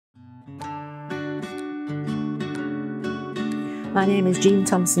My name is Jean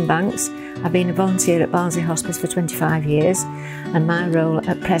Thompson-Banks. I've been a volunteer at Barnsley Hospice for 25 years and my role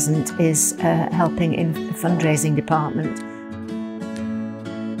at present is helping in the fundraising department.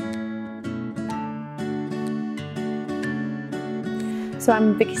 So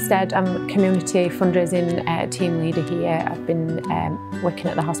I'm Vicky Stead, I'm community fundraising team leader here. I've been working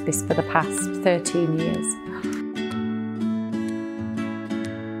at the hospice for the past 13 years.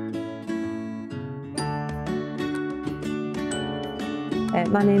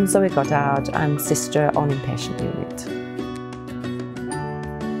 My name is Zoe Goddard, I'm sister on inpatient unit.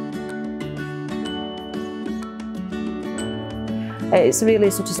 It's really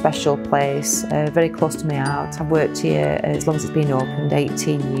such a special place, very close to my heart. I've worked here as long as it's been opened,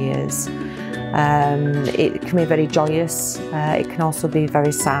 18 years. It can be very joyous, it can also be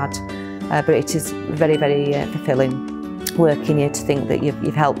very sad, but it is very, very fulfilling working here to think that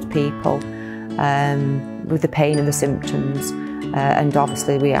you've helped people with the pain and the symptoms. And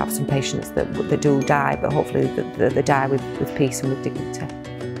obviously we have some patients that do die, but hopefully they die with peace and with dignity.